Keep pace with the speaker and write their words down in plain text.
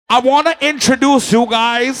I want to introduce you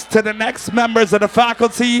guys to the next members of the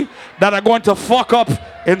faculty that are going to fuck up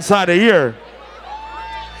inside a year.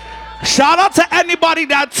 Shout out to anybody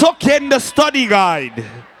that took in the study guide.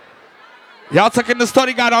 Y'all took in the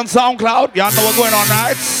study guide on SoundCloud? Y'all know what's going on,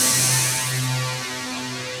 right?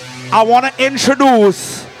 I want to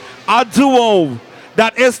introduce a duo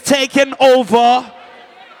that is taking over.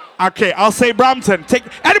 Okay, I'll say Brampton.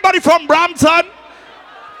 Anybody from Brampton?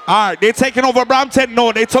 All right, they taking over Brampton?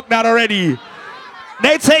 No, they took that already.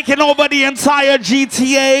 They taking over the entire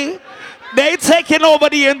GTA. They taking over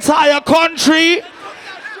the entire country.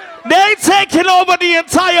 They taking over the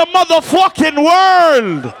entire motherfucking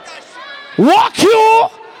world. WUK,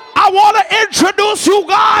 I want to introduce you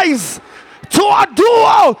guys to a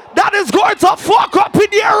duo that is going to fuck up in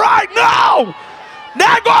here right now.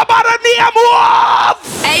 They go by the name of...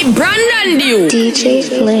 Hey, Brandon, you. DJ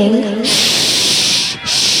FLING.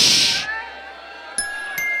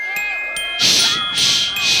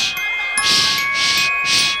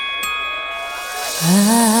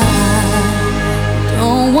 I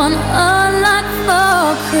don't want a lot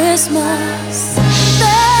for Christmas.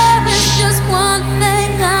 There is just one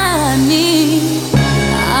thing I need.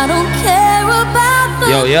 I don't care about the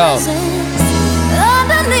presents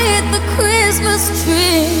underneath the Christmas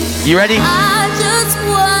tree. You ready? I just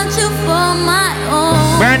want you for my own.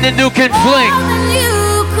 Brandon Duke and FLING.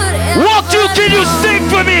 WUK, can you sing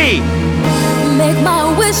for me? Make my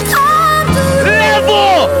wish come true.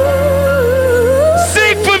 Level!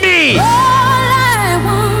 Sing for me! All I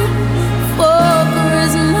want for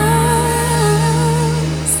Christmas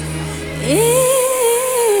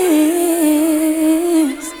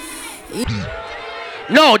is...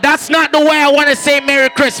 No, that's not the way I want to say Merry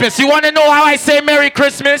Christmas. You want to know how I say Merry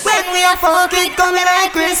Christmas? When we are folk, it coming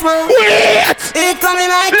like Christmas. Wait! It coming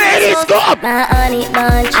like Ladies, Christmas. come! My honey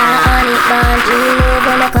bunch, you love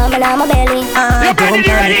when I come down my belly. You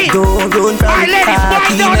ready? Don't run from Alright, ladies,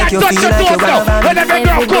 wind down and touch your toes now. Let every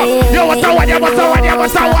girl come. Yo, what's up, what's up, what's up, what's up,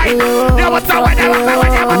 what's up, yo, what's up, what's up,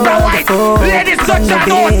 what's up, what's up, ladies, touch your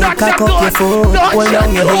toes, touch your toes,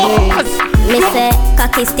 touch your toes. Me say,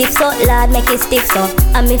 cocky stiff so, lad make it stiff so.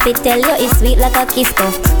 And me fit tell you it's sweet like a kiss so.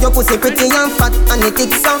 your pussy pretty and fat and it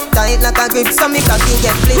tick so. Tight like a grip so me cocky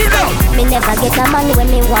get flipped up. Me never get a man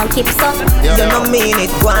when me want keep so. You no mean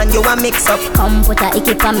it, go on, you a mix up. Come put a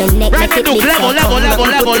icky on me neck, make it big so. Level.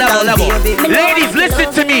 Ladies,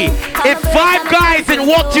 listen to me. If 5 guys in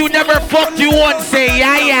WUK you never fucked you once, say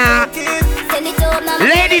yeah.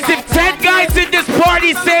 Ladies, if 10 guys in this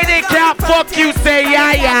party say they can't fuck you, say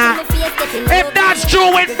yeah. If that's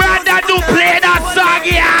true, when Brandon do play that song,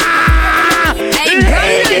 yeah.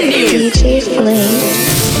 Ladies. DJ FLING.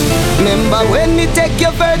 Remember when me take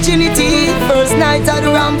your virginity, first night at the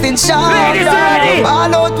ramping shop. Ladies, ready?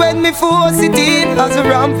 All out when me force it in, as the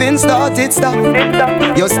ramping started stop.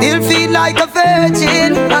 You still feel like a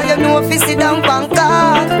virgin, and you know if you sit down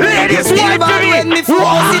Bangkok. Ladies, you still wipe to bad me. when me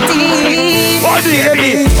force it in.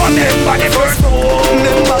 Baby, remember the first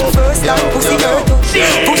Remember first time pussy hurt.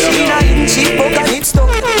 Push in a inch, she poke and it stuck.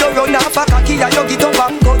 You run off a cocky and you get up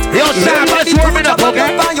and cut. Yo, Sam, let's warm it up,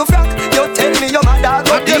 okay? You tell me your mother got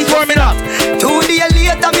I'm just warming up. 2 days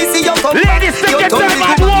later, me see you come Ladies, back. take your time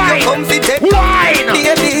and wine.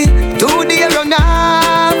 Baby, 2 days run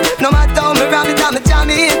off. No matter how me ram it, I'm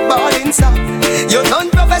jamming, balling stop. You done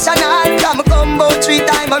professional, I'm combo 3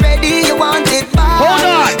 times already. You want it back. Hold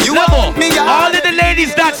on, You level. want me All of the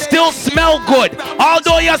ladies that still smell good,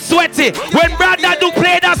 although you're sweaty, when Brandon do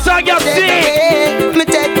play that song, you sing. Me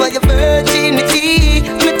take for your virginity.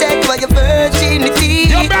 Me take for your virginity.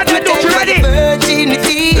 Yo, Brandon, Me take for ready? your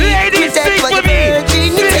virginity. Ladies, me take sing for for your me.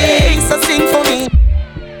 virginity. So sing for me.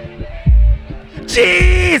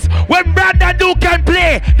 Jeez, when Brandon do can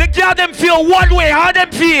play, the girl them feel one way. How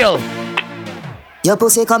them feel? Your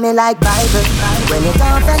pussy coming like Bible. When you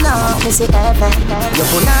talk enough, me see heaven. Your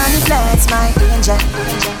punani bless my angel.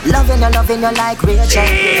 Loving you like Rachel.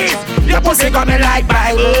 Jeez, your pussy coming like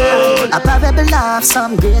Bible. A parable of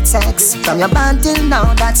some great sex. From your band till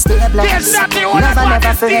now, that's still There's blessed. nothing what I Never want to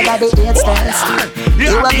afraid see. of the AIDS test.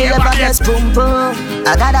 You are the ever blessed boom boom.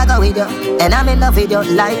 I gotta go with you, and I'm in love with you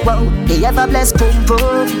like wow. The ever blessed boom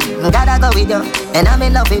boom. Gotta go with you, and I'm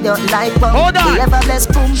in love with you like wow. Hold on. The ever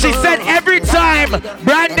blessed boom boom. She said every time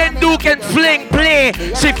Brandon Duke and FLING play,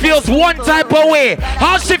 she feels one type of way.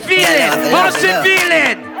 How's she feeling? How's she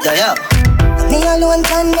feeling? Yeah. Me alone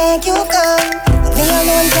can make you come. Me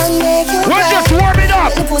alone can make you We're just warming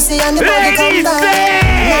up. The pussy and the body come Ladies, back. say.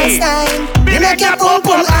 Next time, Me make your pum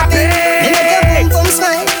pum happy. Me make your pum pum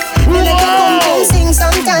smile. Me make your pum pum sing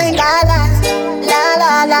sometime. La la la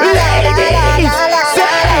la la la la la la la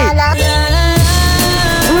la la.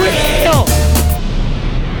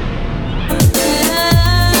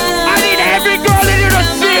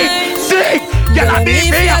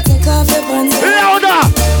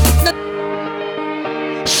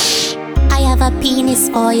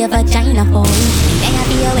 or your vagina hole. Then I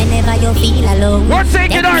feel whenever you feel alone. We're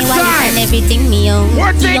taking our time. Everything me own.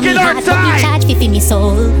 We're taking our time. Charge for me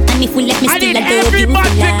soul. And if we let me I still need every man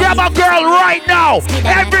to grab a girl right now.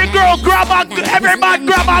 Every girl grab a, every man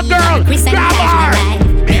grab a girl. Grab her,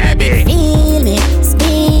 baby. Feel me,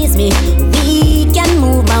 squeeze me. We can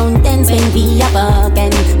move mountains when we are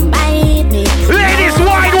broken. Bite me. Ladies,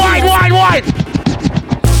 wide.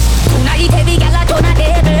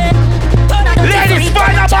 Ladies,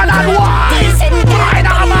 find a man and wine. Find a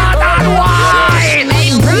man and wine.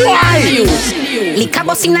 Lick a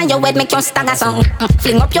bus inna your head, make you stagger song.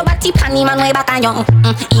 Fling up your body, panty man way back on you.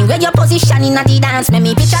 In where your position inna the dance, make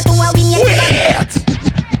me picture to a win.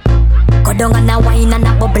 Go down and a wine and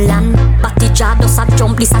a bubble and body jar does a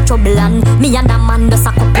jump, this a trouble and me and a man does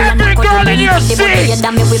a couple and a girl in your seat.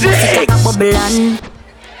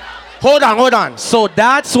 Hold on. So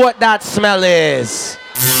that's what that smell is.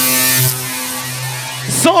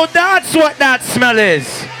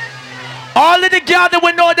 All of the girls that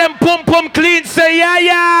we know them pum clean say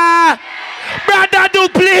yeah. Brother do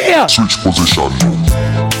play. Switch position.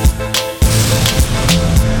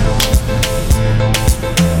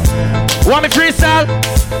 Want me freestyle?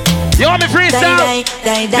 You want me freestyle?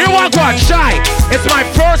 You want one? Shy. It's my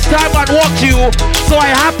first time on WUK, so I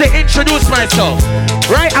have to introduce myself.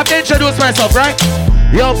 Right? I have to introduce myself, right?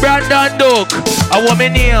 Yo, Brandon Duke. I want me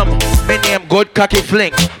name good cocky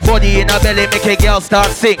fling. Body in a belly make a girl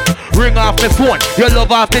start sing. Ring off the phone, you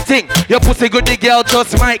love off the thing. Your pussy good, the girl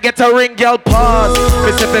just might get a ring, girl pause.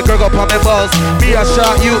 Me say girl go on me balls. Me a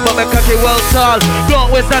shot you, but me cocky well tall.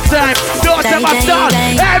 Don't waste that time, don't ever stall.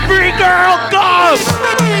 Every girl come.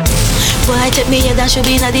 Boy, take me head and should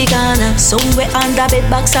be in the corner. Somewhere under bed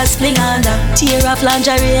box and fling under. Tear off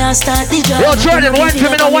lingerie and start the drama. Yo, Jordan, wine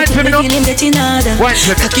for me now. Wine for me.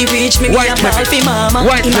 Cocky reach me, me a ball for mama.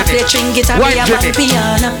 In a play string guitar, me a bang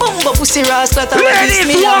piano. Bumbo pussy rascal, that a kiss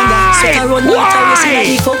me under. So I run out and race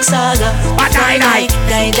in the folk saga. Die.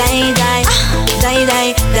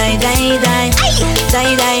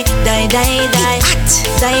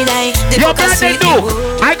 Yo, Brandon do.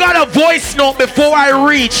 I got a voice note before I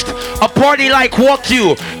reached a party like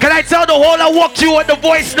WUK. Can I tell the whole of WUK what the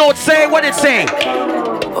voice note say? What it say?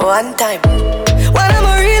 One time. When I'm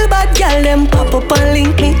a real bad girl, them pop up and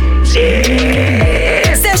link me. Say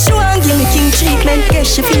she want give me king treatment, yes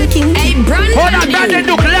she feel king. Hey, Brandon. Hold on, Brandon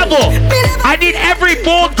Duke, level. I need every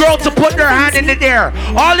bold girl to put their hand in the air.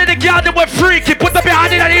 All of the girls that were freaky, put up your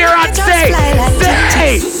hand in the air and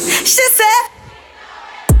say. She said,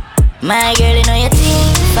 my girl, you know your team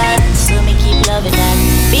fast, so me keep loving that.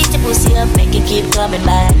 Beat your pussy up, make it keep coming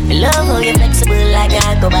back. Me love how you flexible like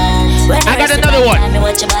a command. I got another one.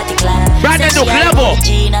 Brandon Duke, level.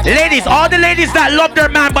 Ladies, all the ladies that love their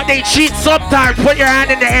man but they cheat sometimes, put your hand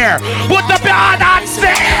in the air. Put up your hand and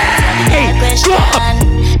say, hey, go up.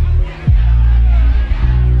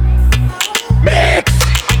 Mix.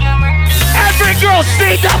 Every girl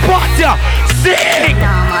sing that part, ya. Sing.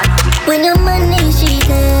 When your money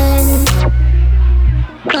cheating,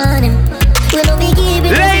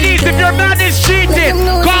 ladies, if your man is cheating,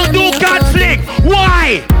 call Duke and Fling.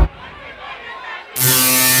 Why?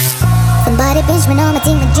 Somebody bitch me on my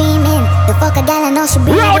team and dreaming. The fuck I got, I know she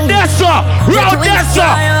be Round Dessa.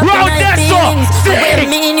 Sing.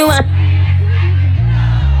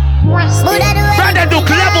 Brandon Duke,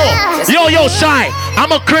 level. Yo, Shy.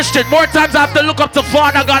 I'm a Christian. More times I have to look up to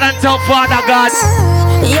Father God and tell Father God.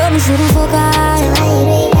 Ladies,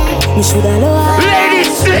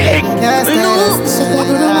 sing.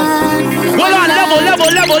 Hold on,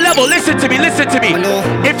 level. Listen to me.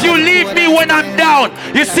 If you leave me when I'm down,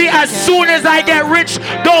 you see, as soon as I get rich,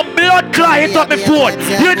 don't blood clot hit up my phone.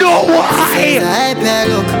 You know why?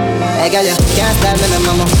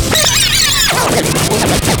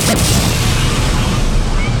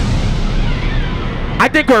 I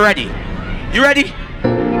think we're ready. You ready?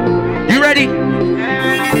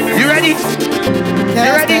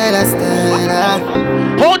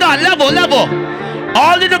 Hold on, level.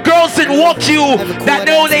 All of the girls in WUK that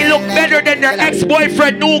know they look better than their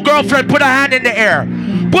ex-boyfriend, new girlfriend, put a hand in the air.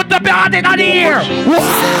 Put the hand in the air.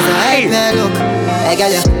 Why? Hey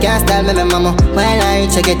girl, you can't style me, mama. When I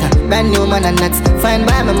reach, you get a brand new man and nuts. Fine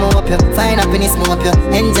by me, move up you. Find happiness, move up you.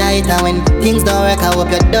 Enjoy it, and when things don't work, I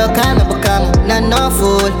hope you don't call me, become not no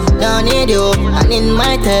fool. Don't need you, and in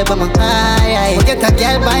my type, I'm a high. Get a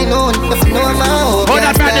girl by noon, if you know my hope. Hold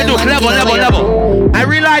on, Brandon Duke, level. I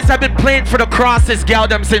realize I've been playing for the crosses gal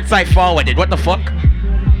them since I forwarded. What the fuck?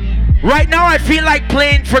 Right now, I feel like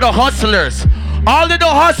playing for the hustlers. All of the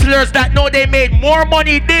hustlers that know they made more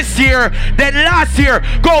money this year than last year,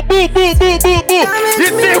 go boo, boo, boo, boo, boo. You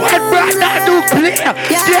see what Brandon do play?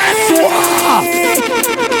 Guess what?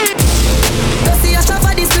 See a shop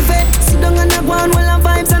for this buffet. Sit down on the ground while I'm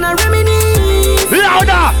vibes and I reminisce.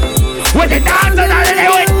 Louder! With the dance and all the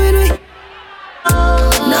way.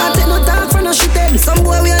 Nah, take no talk for no shit head. Some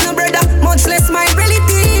boy we are no brother, much less my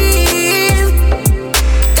relative.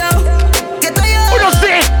 Yo, get to you. Who don't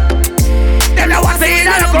see? Them that was saying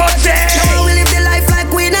that I'm going to say. Yo, we live the life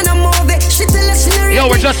like we in a movie. She tell us she Yo,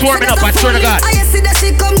 we're just warming up, I swear to God. I see that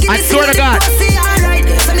she come give I me swear to God.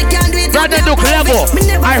 Brandon Duke level.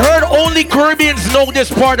 I heard only Caribbeans know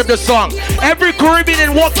this part of the song. Every Caribbean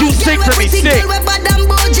in WUK you sing for me, sing.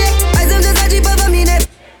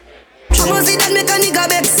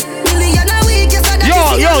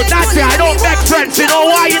 Yo, that's it. I don't beg friends. You know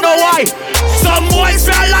why? You know why? Some boys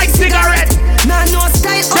smell like cigarettes.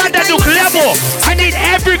 Brandon Duke level. I need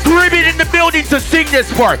every Caribbean in the building to sing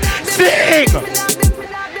this part. Sing.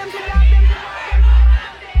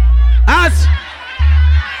 As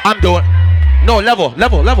I'm doing. No, level.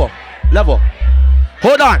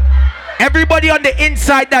 Hold on. Everybody on the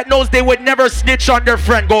inside that knows they would never snitch on their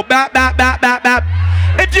friend, go back.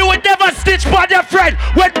 If you would never snitch on your friend,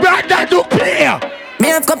 when Brandon do play. Me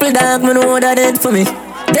have couple dog, me know what that did for me.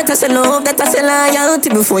 That I say love, that I say loyalty.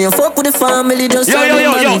 Before you fuck with the family, just yo,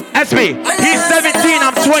 SB. He's 17,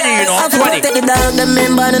 I'm 20, you know, I'm 20.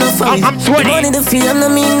 I'm 20. Money the feel no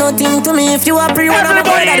mean nothing to me. If you are pre one,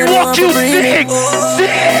 everybody in WUK you sing.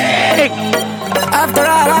 After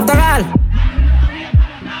all.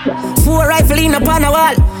 4 rifle in upon a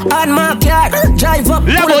wall. On my car, drive up.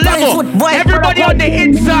 Level. Foot, boy, everybody on the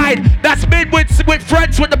inside that's been with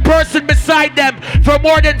friends with the person beside them for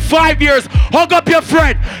more than 5 years. Hug up your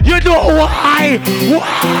friend. You know why?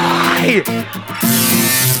 Why?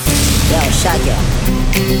 Yo, shut up.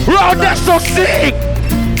 Round that so sick.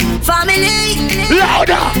 Family.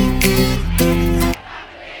 Louder.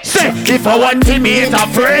 Say, if I want to meet a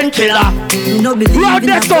friend killer. Round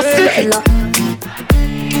that so sick.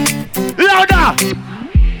 Louder!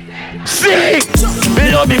 Sing!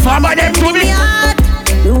 Below me, farmer, them to me.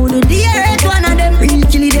 You know the earth, one of them real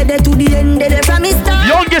kill it dead to the end, dead from his start.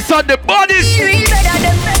 Youngest on the bodies. Real better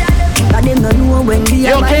them. But them no know when we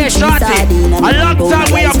are okay, shorty. A long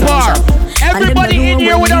time we apart. Everybody in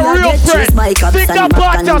here with a real friend. Sing the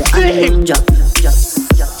part of sing.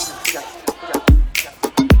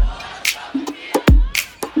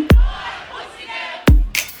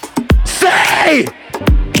 Say!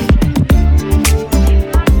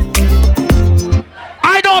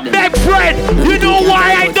 I don't beg friend. You know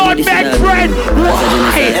why I don't beg friend?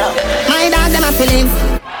 Why? My dog them a feeling.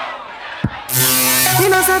 You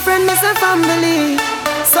know some friend, me some family.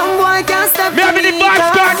 Some boy can't step. Me having the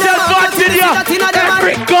vibes cartel butts in ya.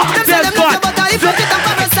 Every cartel butt.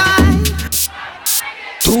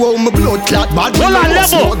 Hold on,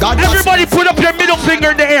 level. Everybody put up your middle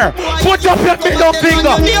finger in the air. Put up your middle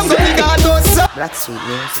finger. Black Sweet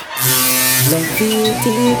Music.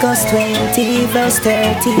 Leviticus 20 verse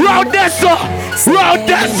 30. Round this up. Sing.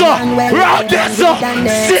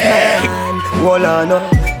 Walla no,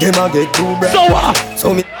 them a get too bright. So what?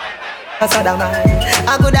 So me I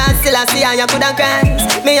could have still see and you could have cried.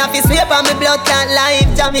 Me have to sweep on me blood clot life.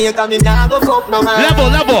 Jamaica me nah go fuck no man.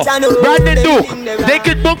 Level. Brandon Duke. They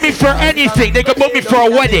could book me for anything. They could book me for a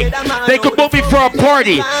wedding. They could book me for a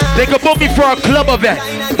party. They could book me for a club event.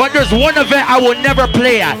 But there's one event I will never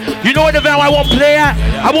play at. You know what event I won't play at?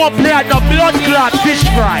 I won't play at the blood clot fish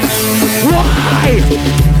fry. Why?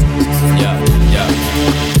 Yeah.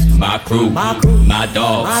 My crew, my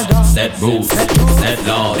dogs, set rules, set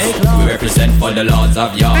laws. We represent for the laws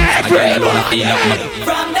of y'all. I get alone, feel up my.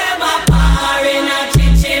 From them a par in a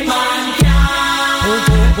chichi man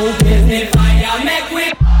can. If the fire make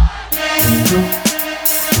we.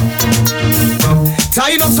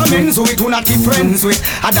 Tying up some men so we do not keep friends with.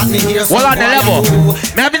 And that me hear some. Well, on the level.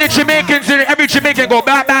 Me having the Jamaicans in every Jamaican go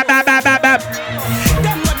bap.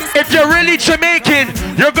 If you're really Jamaican,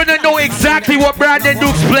 you're gonna know exactly what Brandon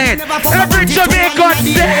Duke's playing. Every Jamaican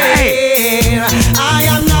say, I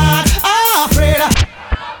am not afraid.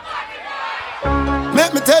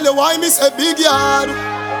 Let me tell you why me say big yard.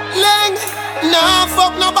 Leng, nah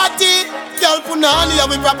fuck nobody. Girl punani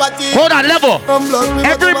have property. Hold on, level.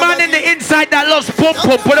 Every man in the inside that loves pump,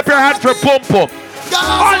 put up your hand for pump.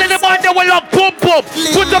 All of the man that will love pump,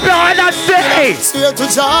 put up your hand and say. Straight to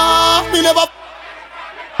job, me never.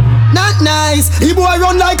 Not nice. He boy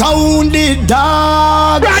run like a wounded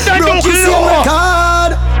dog. Brandon Duke low.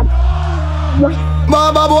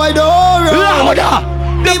 Baba boy don't run. Louder.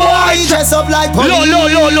 The boy dress up like police.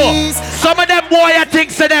 Low. Some of them boy I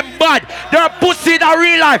think say them bad. They're pussy in a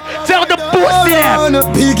real life. Tell the pussy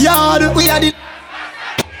them. Big yard, we are the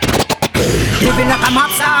living like a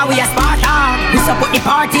mobster, we a Sparta. We support the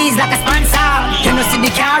parties like a sponsor. Can you see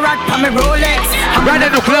the carrot from my Rolex?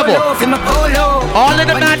 Brandon Duke level. All of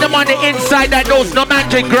the man them on the inside that knows no man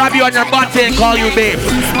can grab you on your butt and call you babe.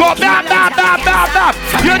 Go bam.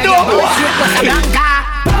 You know what?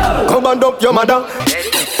 come and dump your mother.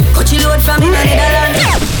 Coachy load from in the Netherlands.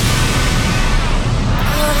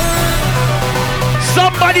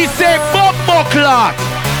 Somebody say bumbo clock.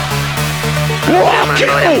 1, 2,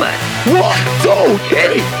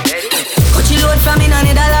 3. Coachy load from in the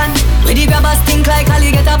Netherlands. Where the grabbers think like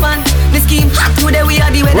Ali get up on. The scheme hot today we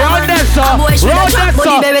are the weather. Round that sir.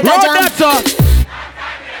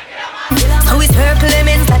 Now it's her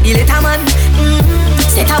Clemens like the little man.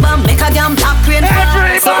 Set a bomb, make a damn black rain fall.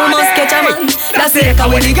 So we must catch a man. That's it,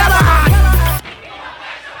 cause we the grabber.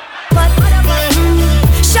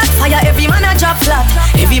 Shot fire, every man a drop flat.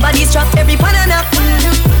 Everybody's trapped, every pan a knock.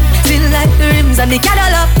 Feel like the rims and the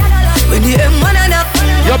Cadillac. When the M1 a knock.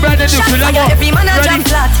 Your brother do shot fire, every man a drop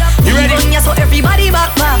flat. You ready? So everybody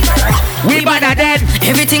back. We bad at them.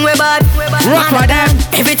 Everything we bad. Rock for them.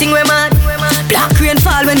 Everything we mad. Black rain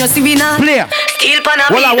fall when you see we not. Player. Steel pan a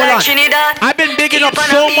beat like Trinidad. I've been bigging up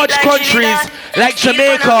so much countries like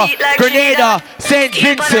Jamaica, Grenada, St.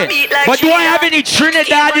 Vincent. But do I have any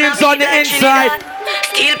Trinidadians on the inside?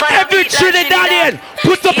 Every Trinidadian,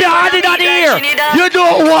 put up your hand in the air. You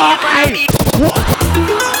know why?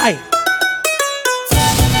 Why?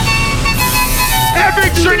 Every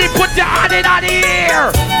Trini, put your hand in the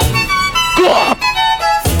air. Go up.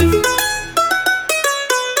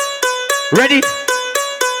 Ready?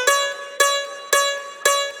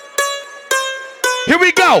 Here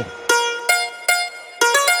we go.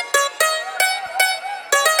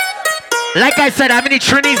 Like I said, how many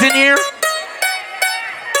Trinis in here?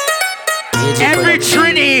 Every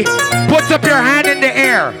Trini, put up your hand in the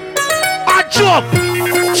air. Jump.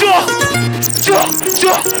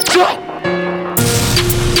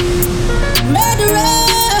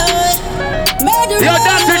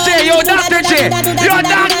 Yo, Dr. J.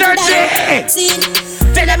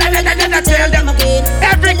 Tell them.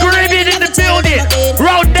 Every Caribbean in the building.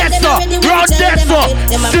 Round Dessa.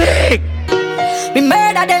 Sing. We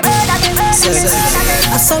murder them.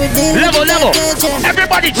 Level.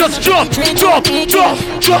 Everybody just jump.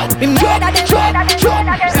 We murder them.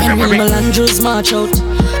 When Melandros march out,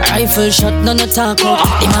 rifle shot, none of talk out.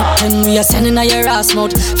 The map 10, we are sending a your ass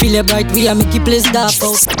mouth. Feel it bright, we are make it place dark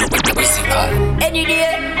out. Any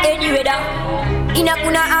day, any weather. In a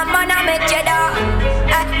kuna a man a make cheddar.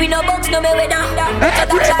 We no box, no me weather.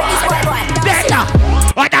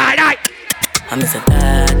 I'm so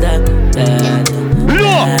bad.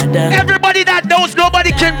 Look, everybody that knows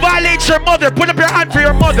nobody can violate your mother, put up your hand for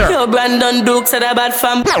your mother. Yo, Brandon Duke said a bad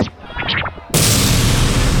fam.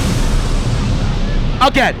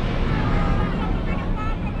 Again.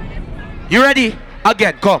 You ready?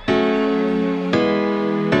 Again, come.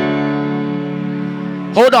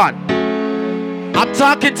 Hold on. I'm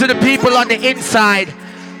talking to the people on the inside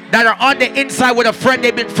that are on the inside with a friend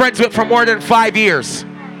they've been friends with for more than 5 years.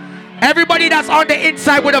 Everybody that's on the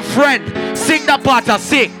inside with a friend, sing the pata,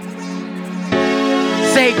 sing.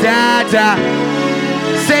 Say dada.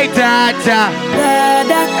 Say dada.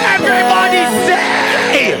 Everybody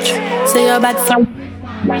say. Say a bad fam.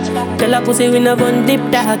 Tell a pussy we no gun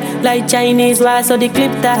dip dog. Like Chinese wall so the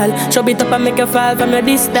clip tall. Chop it up and make you fall from your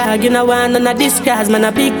disc dog. You know one on a disc cause man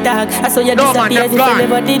a big dog. I saw you disappear as if you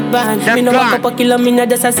never did ban. Me no walk up a kilo, me no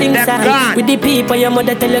just a sing song. With the people your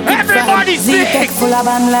mother tell you keep everybody sing. Z-Tech full of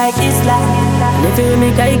bam like Islam. If you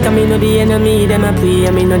make a hike, me know the enemy. Them a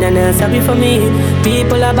pray, me know they're not sorry for me.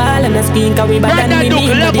 People are ball and a speak and we bad than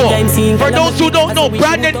me. Level. For those who don't know,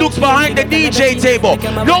 Brandon Duke's behind the DJ table.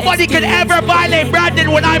 Nobody can ever violate Brandon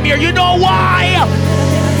when I'm here. You know why?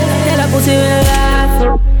 Tell a pussy we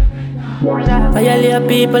laugh. Violate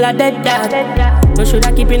people are dead dog. You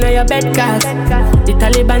shoulda keep in your bed cause the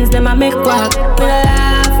Taliban's them a make quack. We no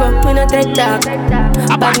laugh, we no dead dog.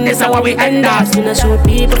 Badness how we end up. We no shoot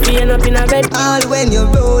people feeling up in a bed. All when you're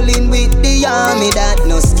rolling with the army that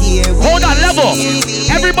no scare. Hold on, level.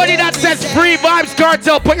 Everybody that says free vibes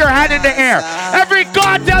cartel, put your hand in the air. Every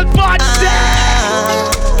cartel bot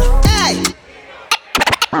Hey.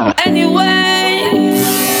 Anyway,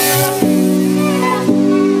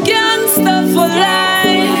 gangsta for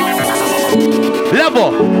life.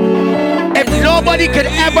 Level. If nobody could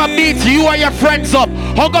ever beat you or your friends up,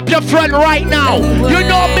 hug up your friend right now. You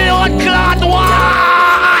know me on clan.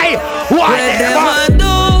 Why? Where them a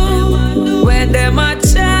do? Where them a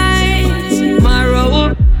chat?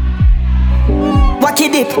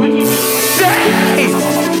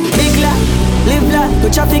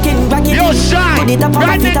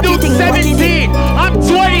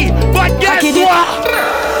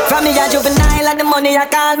 For me a juvenile and the money I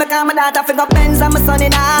call. Because my daughter fi go Benz and my son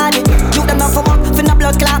in Hardy. You them not for work, fi no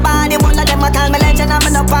blood clot body. One of them I call me legend and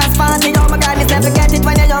me no pass fancy. Oh my God, this never get it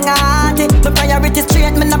when you're young and hearty. My priority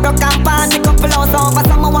straight, me no broke and pan. Me couple hours over,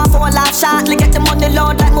 someone want for a laugh shortly. Get the money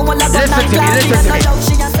load like me wanna go listen to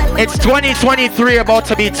me. It's 2023 about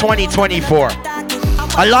to be 2024.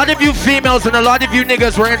 A lot of you females and a lot of you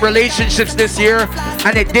niggas were in relationships this year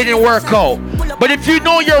and it didn't work out. But if you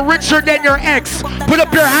know you're richer than your ex, put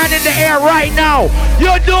up your hand in the air right now.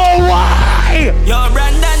 You know why? You're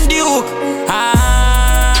Brandon Duke.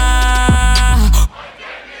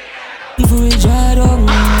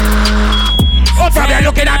 What's up, you're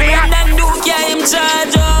looking at me? Brandon Duke, yeah, him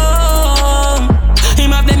charge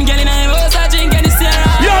him have them girl in him house, I drink any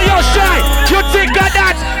Sierra. Yo, shy. You think of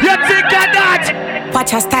that? You think of that?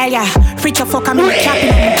 Watch your style, yeah. Freak your fuck, I'm in the capping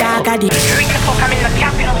on my dog, Addy. Freak your fuck, I'm in the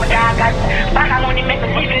capping on my dog, Addy. Back on money, make me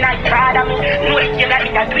live in night, proud of me. No, it's you like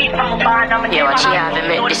a tweet from a barn, I'm a yeah, what she have,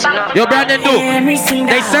 make this enough. Yo, Brandon Duke,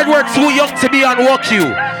 they said we're too young to be on WUK.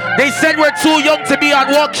 They said we're too young to be on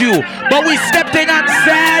WUK, but we stepped in and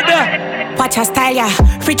said... Watch your style, yeah.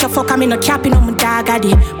 Freak your fuck, I'm in the capping on my dog,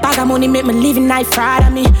 Addy. Bag of money, make me live in night, proud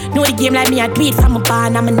of me. Know the game like me, I do it from a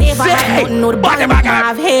barn, I'm a never have nothing, know the bag, I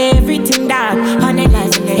have everything, dog.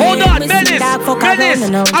 Hold on, Menace,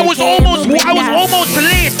 I was almost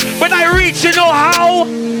late, but I reached, you know how?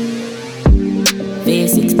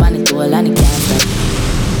 V6 pan it all and it can't stop.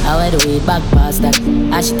 I wear the way back past that.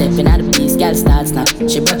 As she stepping out the piece, girl starts now.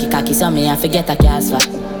 She broke your cocky, so me I forget a cast fat.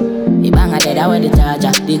 The bang dead, I wear the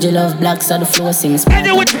charger. Did you love black, so the flow sings smarter.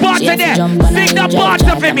 Any which part of that? Sing the part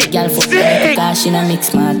of me. Girl fuck me because she no mix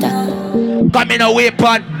smarter. Come in away,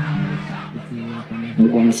 pun.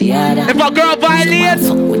 If a girl violates,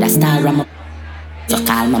 fuck with a star, I'm a so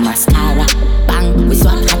call my mascara. Bang, we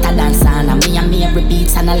swap hotter than sauna. Me and me every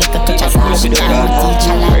beats and a little touch of sash.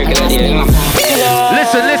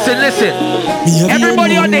 Listen.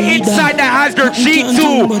 Everybody on the inside that has their G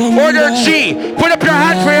too or their G, put up your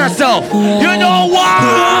hand for yourself. You know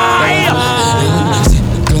why?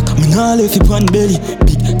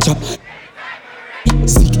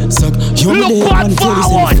 Look what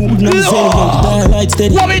forward. Look.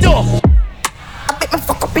 What we do?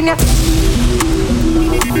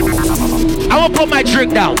 I will put my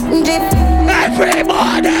drink down.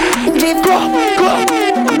 Everybody, go.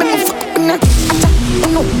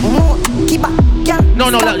 No.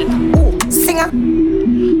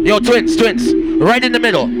 Yo, twins, right in the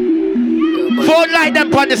middle. Phone light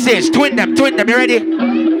them on the stage. Twin them. You ready?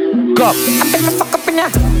 Go.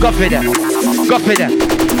 Go for them.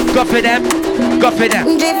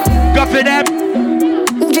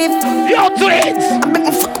 Yo, twins.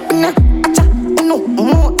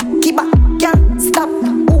 Stop.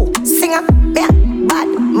 Singer, bad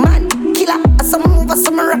man, killer. Some move,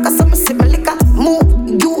 some rock, some sip liquor. Move,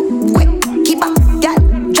 you wet, keep up, girl,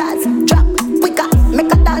 jazz, drop, quicker.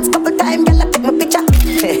 Make a dance couple times, girl, I take my picture.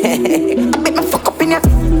 Make me fuck up in ya.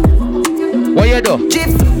 What you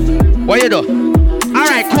do?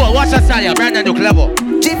 Alright, cool. Watch that style, Brandon Duke level.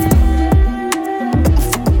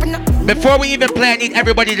 Before we even play, I need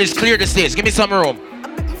everybody to just clear the stage. Give me some room.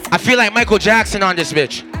 I feel like Michael Jackson on this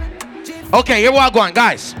bitch. Okay, here we are going,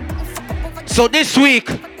 guys. So this week,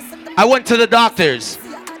 I went to the doctors.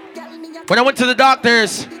 When I went to the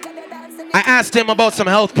doctors, I asked him about some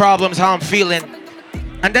health problems, how I'm feeling.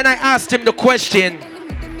 And then I asked him the question,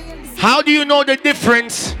 how do you know the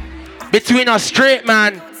difference between a straight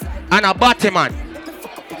man and a body man?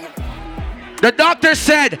 The doctor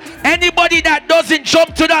said, anybody that doesn't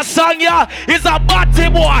jump to that song, yeah, is a body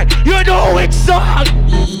boy. You know which song?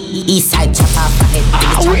 Eastside chopper,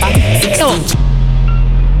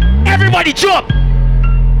 Everybody jump!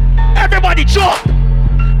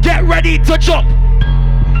 Get ready to jump!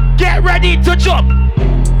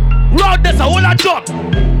 Round this, I wanna jump!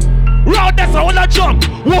 1,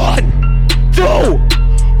 2.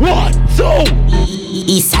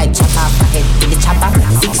 Eastside chopper, head with the chopper,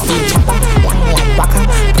 16 chopper, long like waka.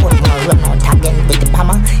 Pull more run out again with the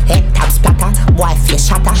hammer. Head tap splatter, boy face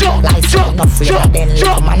shatter. Lights enough for you, then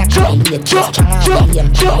little man a come with you stronger. William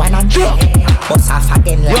one and bust off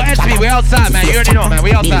again like yo, SB, we outside, man. You already know, man.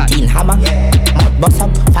 We outside. Hammer, mud bust up,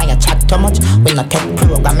 fire chat too much. We no take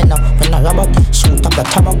programming now, we no robot. Shoot up the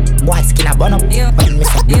top up, boy skin a bun up. We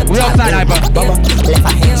outside, I bro. Left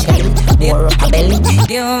a hand shelly, more up a belly.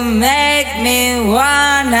 You make me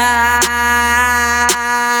wanna.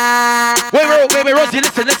 Wait, Rosie,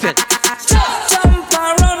 listen. Jump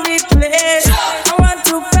around the place. I want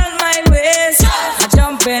to bend my waist. I'm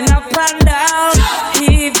jumping up and down,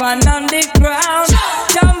 even on the ground.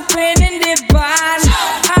 Jumping in the barn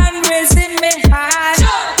and raising me hand.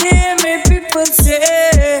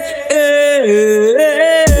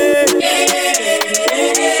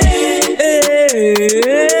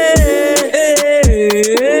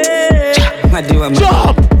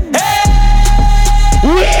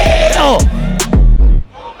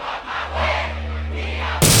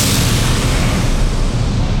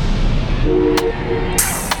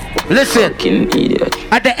 Listen,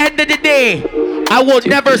 at the end of the day, I will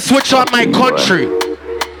never switch on my country.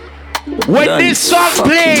 When this song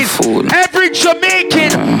plays, every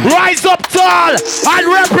Jamaican rise up tall and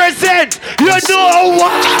represent. You know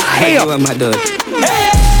why? Hey.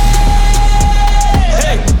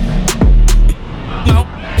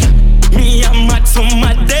 Me I'm mad for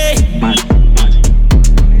my day.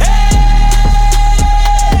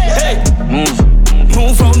 Hey.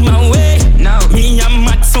 Move out my way. Now me I'm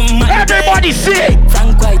mad for my day. Everybody sing.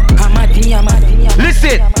 Frank White, I'm mad.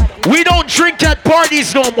 Listen, we don't drink at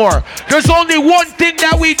parties no more. There's only one thing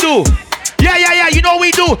that we do. Yeah, you know what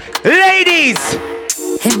we do. Ladies.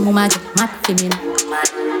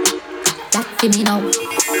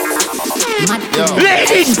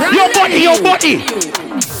 Ladies, your body.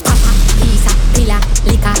 Pila,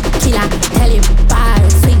 liquor, killer, tell him bar,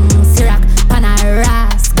 swing, syrup,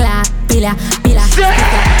 panaras, glass, pila.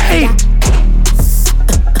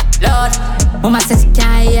 Lord, Mama says you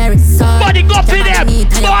can't hear it, so body go for them.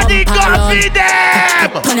 Body go for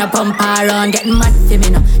them. Turn your bumper around, get mad for me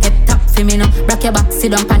now. Head top for me now. Rock your back,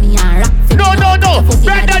 sit down, panty and rock for me. No.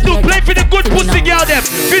 Brandon do play for the good pussy girl them.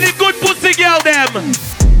 For the good pussy girl them.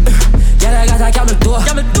 Yeah, I got a camel door.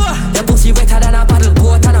 The pussy wetter than a paddle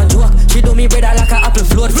boat and a joke. She do me bread like a apple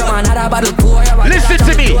float from another bottle pour. Listen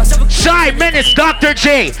to me, Shy Menace, Dr.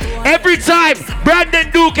 J. Every time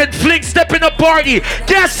Brandon Duke and Fling step in a party,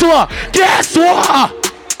 guess what?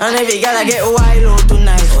 And if you gotta get wild out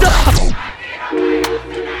tonight. Stop.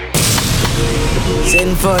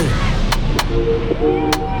 Sinful.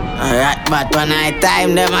 Alright, but when I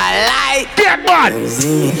time them I like. Get man.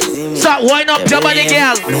 So wind up your body,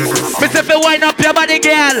 girl. Mr. Phil, wind up your body,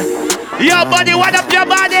 girl. Your body, wind up your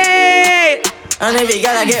body. And if you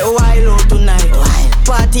gotta get wild out tonight.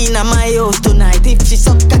 Party in my house tonight. If she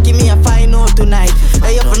suck cocky, me a find out tonight.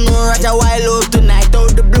 I have to know Roger wild out tonight.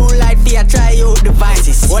 Out the blue light, fear try out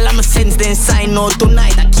devices. All I'ma sense then sign out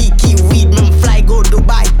tonight. I key weed, me fly go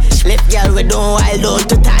Dubai. Left girl we don't wild out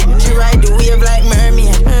to time. She ride the wave like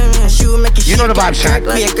mermaid. She make it. You know the vibe, Shaq.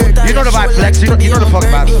 You know the vibe, Flex. You know the fuck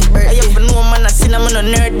vibe. I have to know man, I seen I'm a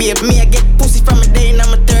nerd, babe. Me I get pussy from a day and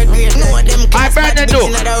I'm a third grade. No of them I better do.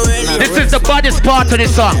 This is the baddest part of the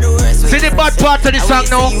song. See the bad part of the song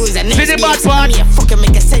now. See the bad part. Me a fucking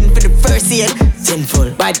make a send for the first year.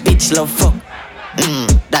 Sinful, bad bitch love fuck.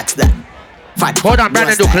 That's that. Hold on,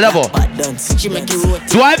 Brandon Duke, level.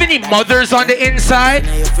 Do I have any mothers on the inside?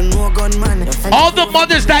 All the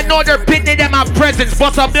mothers that know their pitney, them have presents,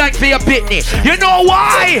 but a blank for your pitney. You know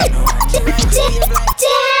why?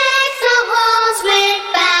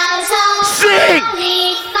 Sing!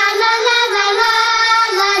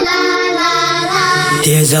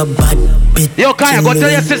 There's a bad bitch. Yo, Kaya, go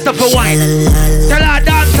tell your sister for wine. Tell her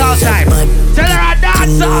dance all time. Tell her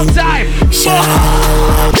dance all time.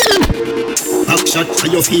 Backshot for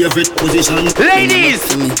your favorite position. Ladies!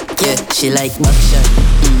 Yeah, she like backshot.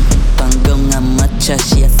 Pangong and matcha.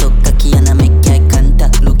 She a so cocky and I make eye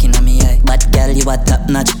contact. Looking at me eye. Bad girl, you a top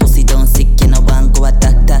notch. Pussy don't sick, you know want go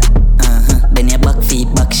attack that. Then your back feet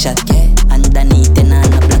backshot. Yeah, underneath and on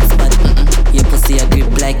a black spot. Your pussy a grip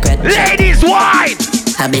like red. Ladies, wine!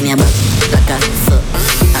 I been your back, like a so.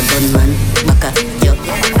 A gunman, back up, yo.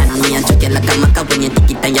 And me a choke you like a maca when you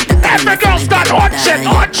take it and you take it. Every girl start hunching.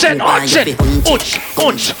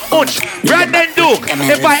 Brandon Duke,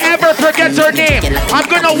 if I ever forget her name, I'm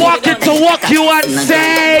gonna walk into WUK you and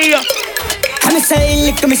say. I'm saying,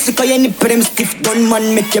 look at me, so you need them stiff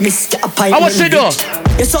gunman, make you miss your pie. I want to do.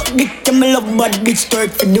 You suck dick, you me love bad bitch,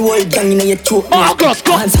 twerk for the whole gang in your throat. Oh, go.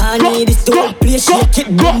 This the whole place, shake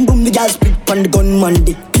it, boom, boom, the girl split on the gunman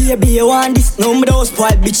dick. Baby, you want this? No, me those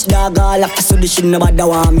spoiled bitch dog, all like so they shouldn't have bother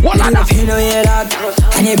want me. Even if you know your dog,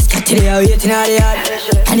 and if it's there waiting at the yard,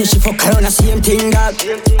 and if she fuck around the same thing, dog.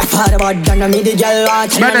 I thought about that, and me the girl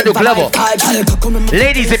watch. Brandon Duke, level.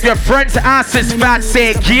 Ladies, if your friend's ass is fat,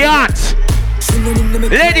 say can't.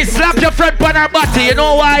 Ladies, slap your friend on her body. You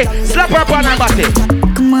know why? Slap her on her body.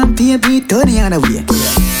 Come on, baby, turn the other way.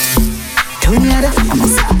 Turn the other way.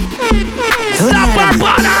 Slap her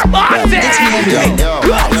on her body.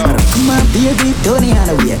 Come on, baby, turn the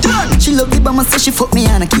other way. She love the bomber, so she fuck me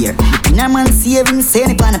on a care. In her man saving,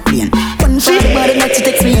 saying it on a plane. One for the body that she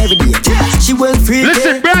takes me every day. She well free.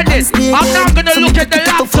 Listen, Brandon, I'm not gonna look at the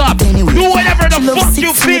laptop. Do whatever the fuck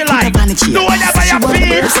you feel like. Do whatever you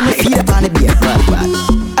feel.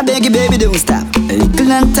 I beg you, baby, don't stop. A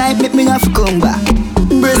little and tight, make me have to come back.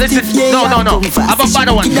 Listen, no. I'm a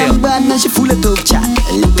better one, Phil. She full of tough chat.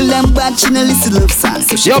 A little and bad, she no listen love song.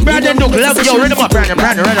 So yo, Brandon, look, love, yo, read them up, Brandon,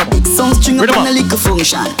 read them. Sound string up on a little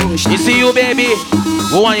function. You see you, baby,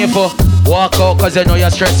 what want you for? Walk out cause you know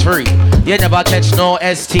you're stress free. You never catch no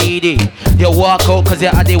STD. You walk out cause you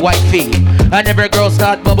had the white feet. And every girl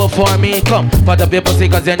start bubble for me. Come, for the big pussy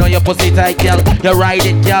cause you know your pussy tight, girl. You ride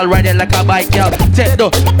it, girl, ride it like a bike, girl. Take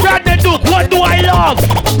the Brandon Duke, what do I love?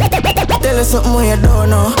 Tell us something when you don't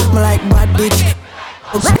know. Me like bad bitch.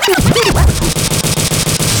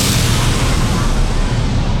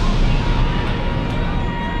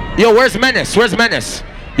 Yo, where's Menace? Where's Menace?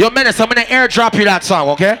 Yo, Menace, I'm gonna airdrop you that song,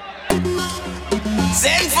 okay?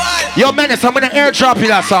 Yo, Menace, I'm gonna airdrop you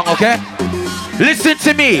that song, okay? Listen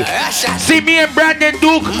to me. See, me and Brandon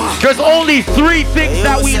Duke, there's only 3 things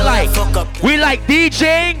that we like. We like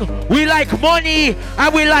DJing, we like money,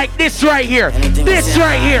 and we like this right here. This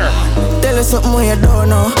right here. Tell us something when you don't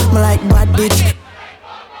know. Me like bad bitch.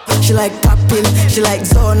 She like popping, she like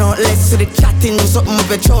zone out. Let's see the chatting, do something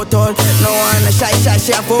with your throat out. No one a shy,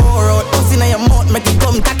 she have a whore out. Pussy in your mouth, make it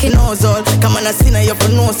come tacky nose out. Come on, I see now you for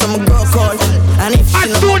know some girl call. And if she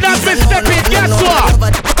as soon as we step in, guess what?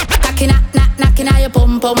 Knocking at your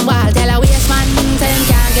pum pum wall. Tell her waist man, say him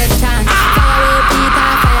can't get chance. Fire away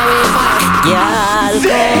Peter, fire away fire.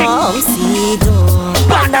 Girl, come see do.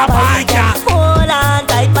 Panda bike, hold on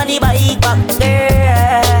tight on the bike back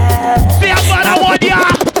there. See a man I want ya.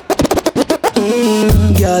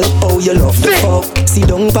 Girl, oh you love the fuck. See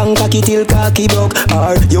down pan cocky till cocky broke.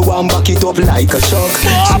 Or you want back it up like a truck.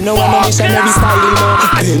 She know I'm a missionary style no.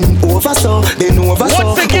 Bend over so, bend over so.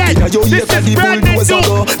 Once again, this is Brandon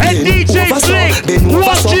Duke and DJ FLING.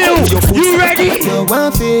 Watch you ready? You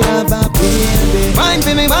want to have a baby. Wine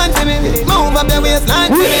for me, move up the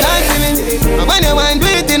waistline for me, line for me. And when you wine, do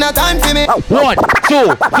it in a time for me. 1,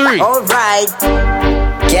 2, 3. Alright,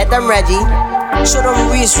 get them ready. Show them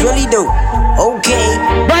what we really do. Okay.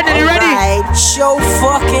 Brandon, you ready? Right. Show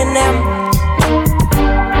fucking them.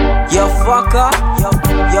 You fucker. You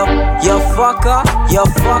fucker.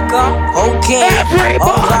 Okay.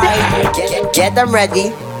 Alright. Get them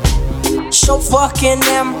ready. Show fucking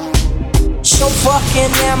them. Show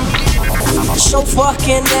fucking them.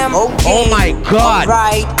 Okay. Oh my God.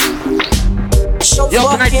 Alright. Yo,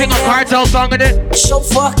 can I sing a cartel song in it?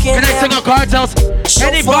 Can I sing a cartel?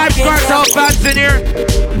 Any Vibes Cartel fans in here?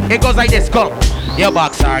 It goes like this, come. Your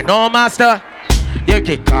boxer, no master. Your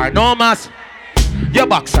kicker, no master. Your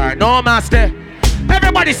boxer, no master.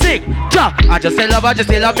 Everybody sing. Ja, I just say love, I just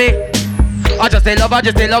say love me. I just say love, I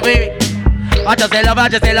just say love me. I just say love, I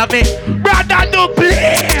just say love me. Brother, do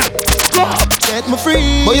play. Set me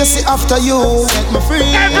free. But you see after you set me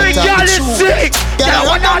free. Every girl is sick. Girl,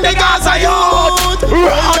 what all the girls are youth.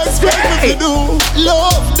 Rock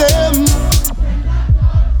love them.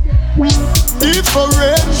 Different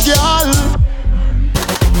girl.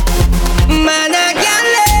 Man, I can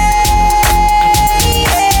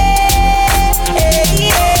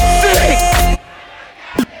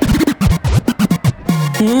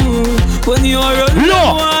When you are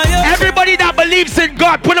look, everybody that believes in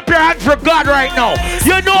God, put up your hands for God right now.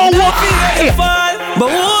 You know why?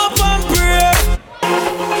 But hope and pray.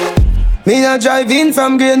 Me a drive in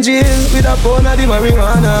from Green Jail with a pound of the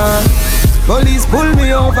marijuana. Police pull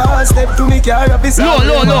me over, step to me car up his look.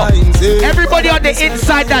 Everybody on the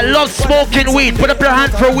inside that loves smoking weed, put up your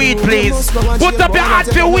hand for weed, please. Put up your hand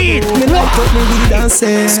for weed.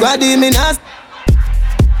 Squaddy, me not.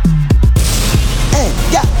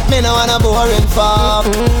 Yeah, me no wanna boring fuck.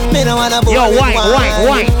 Me no wanna boring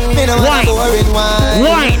wine. Me no wanna boring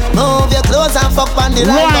wine. Move your clothes and fuck on the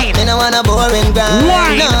line. Me no wanna boring grind.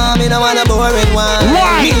 No, me no wanna boring wine.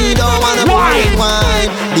 Me don't wanna boring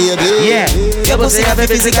wine. Baby, yeah. Your pussy have a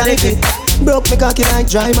physically fit. Broke me cocky like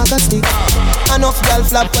dry maca stick. Enough girl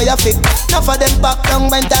flap for your fit. Enough of them back down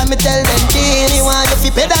when time me tell them Genie want you fi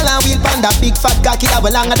pedal and wheel pan that big fat cocky that will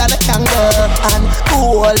longer than a kangaroo. And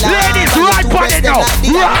cool ladies, right on it now.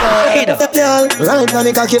 Right. Ride on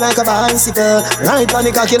the cocky like a bicycle. Ride on the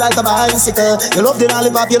cocky like a bicycle. You love the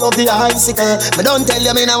lollipop, you love the icicle. But don't tell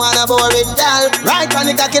you me no wanna boring doll. Ride on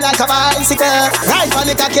the cocky like a bicycle. Ride on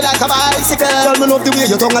the cocky like a bicycle. Tell me love the way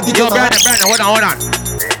you tongue at the yo, Brandon, hold on.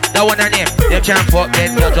 That one her name. You can't fuck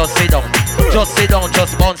then, you just sit down. Just sit down,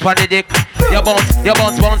 just bounce on the dick. You bounce on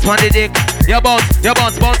the dick. You bounce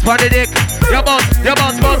on the dick. You bounce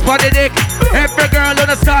on the dick. Every girl on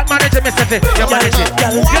the start managing me, Steffi. You manage it.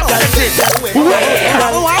 You manage it.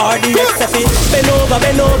 Bend over.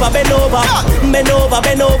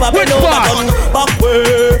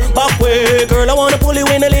 Back way. Girl, I wanna pull you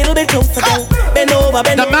in a little bit closer. Bend over.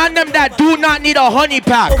 The man them that do not need a honey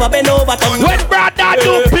pack. Bend over. When brother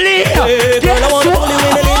do play. Girl, I wanna pull you in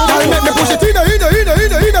a little bit closer. Push it in.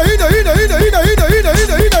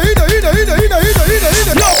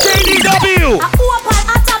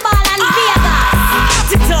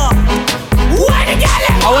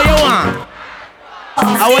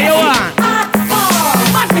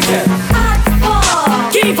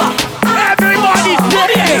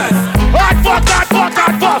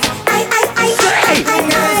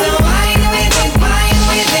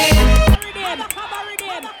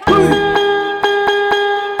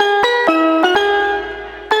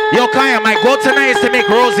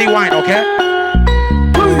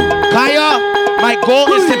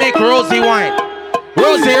 goal is to make Rosie wine.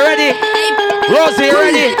 Rosie, you ready? Rosie, you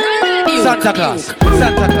ready? Santa Claus,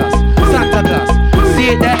 Santa Claus, Santa Claus. See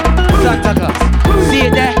it there? Santa Claus. See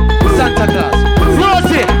it there? Santa Claus.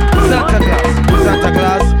 Rosie, Santa Claus, Santa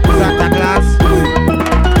Claus, Santa Claus.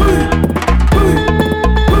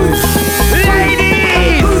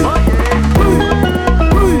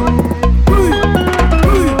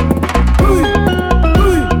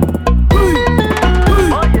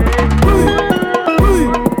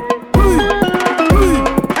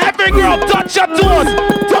 Touch your toes!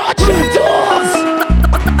 Touch your toes!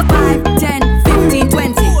 5, 10, 15,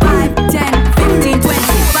 20. 5, 10, 15, 20.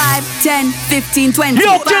 5, 10, 15, 20.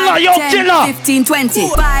 Yo, killer, yo, 5, 10, killer. 15, 20.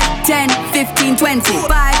 5, 10, 15, 20.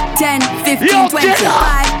 5, 10, 15, Yo, 20. killer.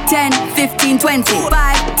 5, 10, 15, 20.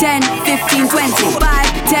 5, 10, 15, 20.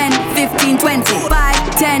 5, 10, 15, 20.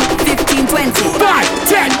 5, 10, 15, 20. 5,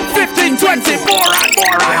 10, 15, 20. More and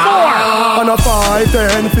more and more. On a 5,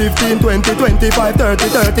 10, 15, 20, 25, 30,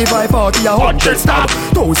 35, 40, 100 stab.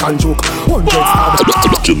 1,000 juke, 100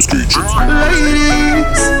 stab. Jim Screech.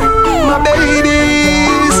 Ladies, my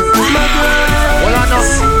babies, my girls. Hold on now.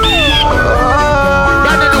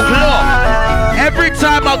 Brother Duke, look. Every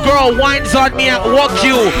time a girl whines on me at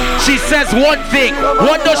WUK, she says one thing.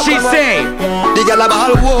 What does she say? The girl a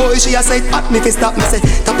ball, whoa, she a say, at me fi stop me say,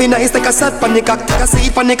 tapping nice, take a shot, panic cock, take a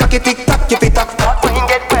seat, panic cocky, tick tock, keep it up. When you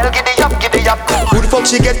get well, giddy up, giddy up. Good fuck,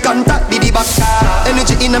 she get contact, diddy back.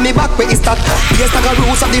 Energy in me back, where is that? Yes, like a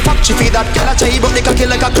roots of the fuck, she feed that. Girl a try, but they cocky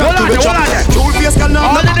like a crab to a chop.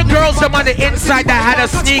 All of the girls them on the inside that had a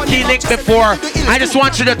sneaky link before, I just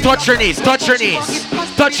want you to touch your knees, touch your knees,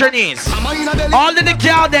 touch your knees. All of the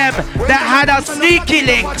girl them that had a sneaky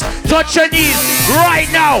link, touch your knees right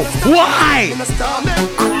now. Why?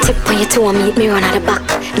 Tip on your toe and meet me run at the back.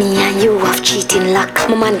 Me and you have cheating luck.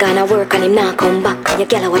 My man gonna work and him not come back. Your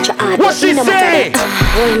girl watch your heart. What she say?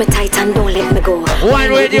 Hold me tight and don't let me go.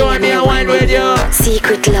 Wine with you and me a wine with you.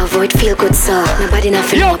 Secret love, oh it feel good so. Nobody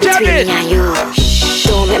nothing know between me and you.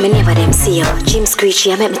 Don't make me never them see you. Jim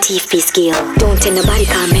Screechy, I make my teeth be skill. Don't tell nobody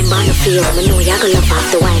come remember no feel. Me know you gonna love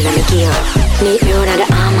after wine and me gear. Meet me under the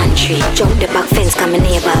almond tree. Jump the back fence, come my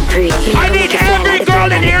neighbor breathe. I need every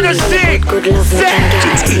girl in here to sing. Good love me can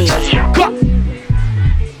guarantee.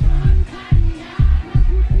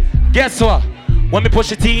 Guess what? When me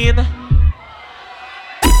push it in.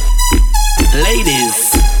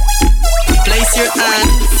 Ladies, place your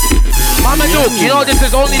hands. Mama Duke, you know this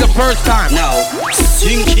is only the first time. Now, this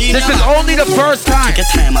is only the first time. Take your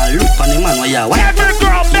time and look on the man where you are. Every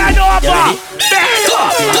girl, bend over. Bend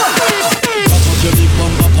over. Your big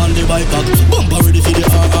bumper on the bike back. Bumper ready for the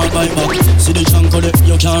hard bike back. See the chunk of it,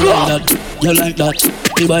 you can't ride that. You like that,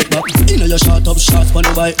 the bike back. You know you shot up shots on the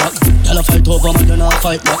bike back. Y'all a fight over man, you not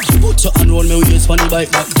fight back. Put your hand round me waist on the bike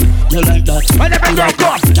back. You like that, the bike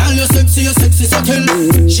back. Girl, you sexy so kill.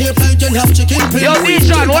 Shape like you have chicken pill. Yo,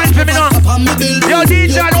 D-John, wine for me now. Yo,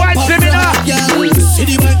 D-John, wine for me now. See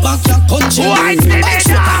the bike back, you country. Wine for me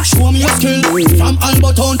now. Show me your skill. From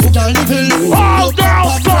Alberton to Garniville. Oh, girl,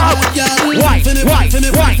 stop. Wine.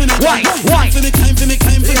 For me, time for me,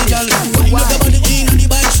 girl. Wind up the body in on the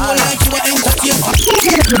bike, show like you are entertained.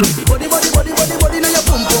 Body, now your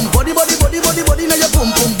pum pum. Body, now your pum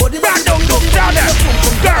pum. Body, don't look down there,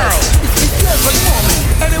 girl.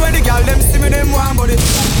 Anyway, the girl them see me, them want body.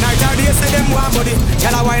 Night or day say them want body.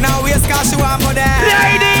 Girl a wine and waist 'cause she want body.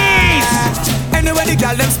 Ladies. Anyway, the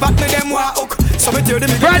girl them spot me, them want hook. So me tell them.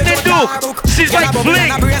 Brandon Duke, she's like FLING.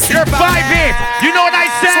 You're 5'8". You know what I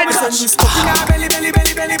said? I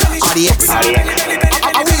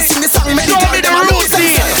will sing the song. Show me the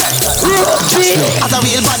routine. As a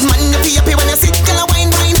real bad man, you be happy when you sit, girl a wine.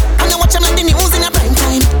 And you watch them like the news in a prime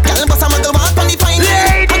time. Girl bust a muggle walk on the fine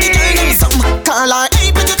line. And the girl them some call her,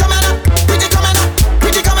 hey, pretty coming up.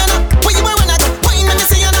 Where you wanna go? Wine when you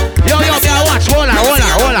see her. Yo, watch. Hold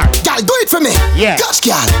on. Girl, do it for me. Yeah. Gotch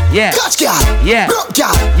girl. Yeah. Gotch girl. Yeah. Broke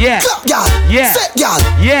girl. Yeah. Club girl. Yeah. Set girl.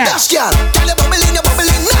 Yeah. Gotch girl. Girl, you bubbling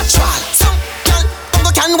natural. Some girl,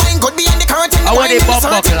 can wine good behind the curtain. I want it bump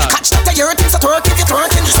up, lad. Catch that your thing, so twerk if you're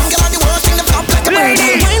twerking. Some girl on the work in the flop like a bird.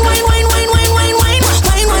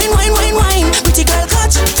 Wine. Pretty girl,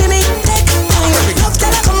 catch to me, take time. Love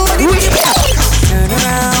that I come body. Turn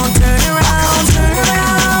around.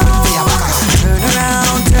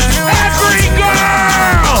 Every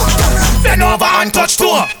girl, bend over and touch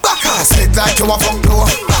toe. Backer, sit like you a fuck door.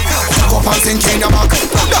 Back up and sink in your back.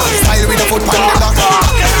 Dance style with the foot on the lock.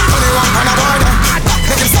 Only one on the border.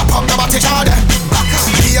 Make him stop up the body jar there.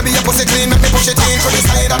 Baby, your pussy clean, make me push it in to the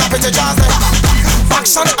side and a pretty jazz there.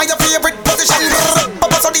 Action are your favorite position.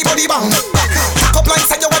 Up so the body bang. Cock up like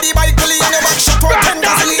say you want the bike, Billy, and your back shot for 10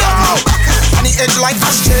 gazillion. And the edge like a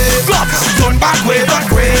straight. Turn back way, back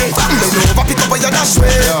way. Bend over, pick up where you dash way.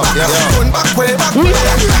 Turn back way, back way.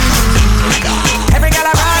 Every girl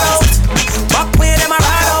I ride out, back way them I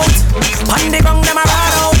ride out, on the ground them I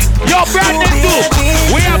ride out. Yo, Brandon,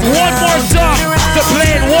 we have one more song to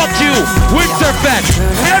play in Walk You Winterfest.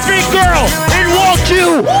 Every girl in Walk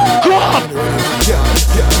You, come!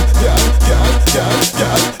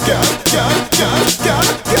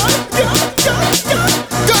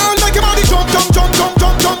 Girl, make your body jump, jump, jump, jump,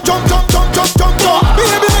 jump, jump, jump, jump, jump, jump, jump, jump.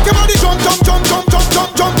 Baby, make your body jump, jump, jump, jump, jump,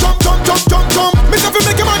 jump, jump, jump, jump, jump, jump, jump. Make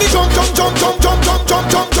your body jump, jump, jump, jump, jump, jump,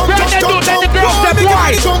 jump, jump, jump, jump, jump, jump. Make your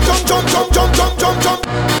body jump, jump, jump, jump, jump, jump, jump, jump.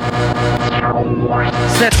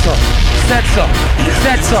 Set up, set up,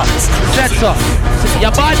 set up, set up.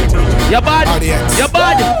 Your bud, your bud, your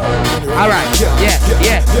bud. All right,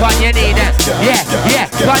 yeah, but you need that. Yeah,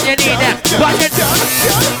 but you need that. But you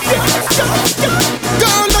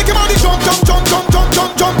girl, make your body jump, jump, jump, jump, jump,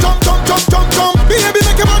 jump, jump, jump, jump, jump, jump, jump. Baby,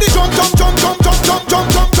 make your body jump, jump, jump, jump, jump, jump, jump,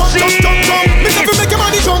 jump, jump, jump, jump. Make your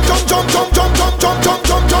body jump, jump, jump, jump, jump, jump, jump, jump,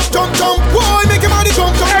 jump, jump, jump, jump. Boy, make your body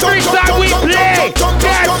jump, jump, jump, jump, jump, jump, jump,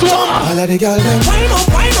 jump, jump, jump. All of the girls them wind up,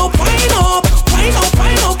 wind up, wind up, wind up,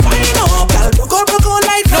 wind up, wind up. Girl, go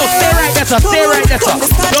like no, stay right there, sir. Stay right there, sir.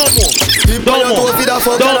 Don't move. Don't move.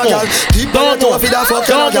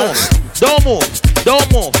 Don't move. Don't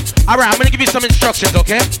move. All right, I'm gonna give you some instructions,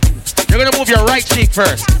 okay? You're gonna move your right cheek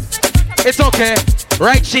first. It's okay.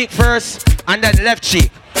 Right cheek first, and then left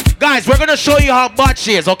cheek. Guys, we're gonna show you how bad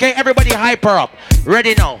she is, okay? Everybody hype her up.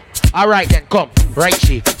 Ready now? All right, then come. Right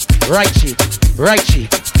cheek, right cheek, right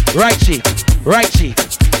cheek, right cheek, right cheek,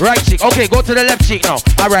 right cheek. Okay, go to the left cheek now.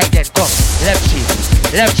 All right, then come. Left cheek,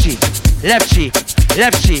 left cheek, left cheek,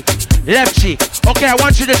 left cheek, left cheek. Okay, I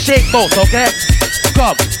want you to shake both, okay?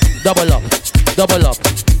 Come. Double up, double up,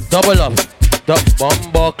 double up. The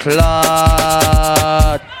bumbo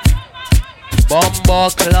clot. Bumbo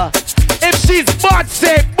clot. If she's bad,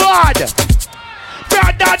 say bad.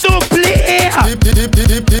 Brother, don't play.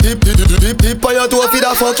 Dip on your toe for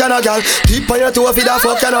the fuck and a gal. Dip on your toe for the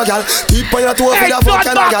fuck and a gal. Dip on your toe for the fuck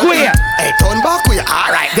and a gal. Hey, turn back way.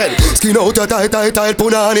 Alright then. Skin out a tight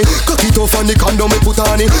punani. Cock it off and the condom me put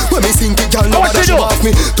on it. When me sink it, gal, nobody show off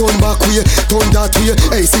me. Turn back way, turn that way.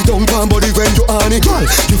 Hey, sit down, pan body when you on it. Gal,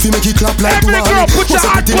 you feel make it clap like you on it. Put your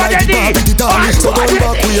hot body in it. So turn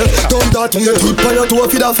back way, turn that way. Dip on your toe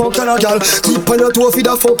for the fuck and a gal. Dip on your toe for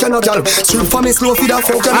the fuck and a gal. Strip for me slow. I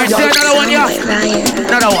say another one, yeah.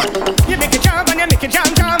 Another one. You make it jump and you make it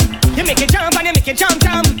jump, jump. You make it jump and you make it jump,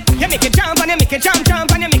 jump. You make it jump and you make it jump,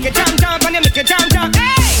 jump. And you make it jump, jump and you make it jump, jump.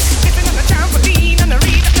 Hey, it's another trampoline on the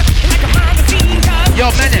read like a magazine.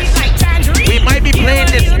 Yo, Menace, we might be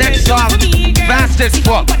playing this next song fast as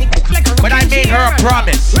fuck, but I made her a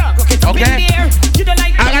promise, okay?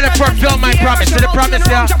 I gotta fulfill my promise. To the promise,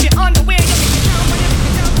 yeah.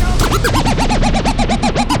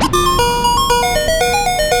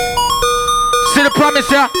 See the promise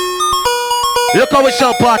here? Look how we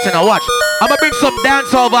show party now, watch. I'm gonna bring some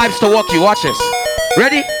dancehall vibes to walk you, watch this.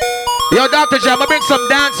 Ready? Yo, Dr. J, I'm gonna bring some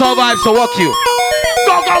dancehall vibes to walk you.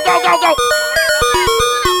 Go, go, go, go, go!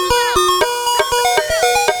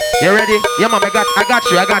 You ready? Yeah, mom, I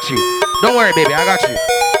got you. Don't worry, baby, I got you.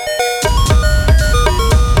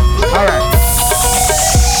 Alright.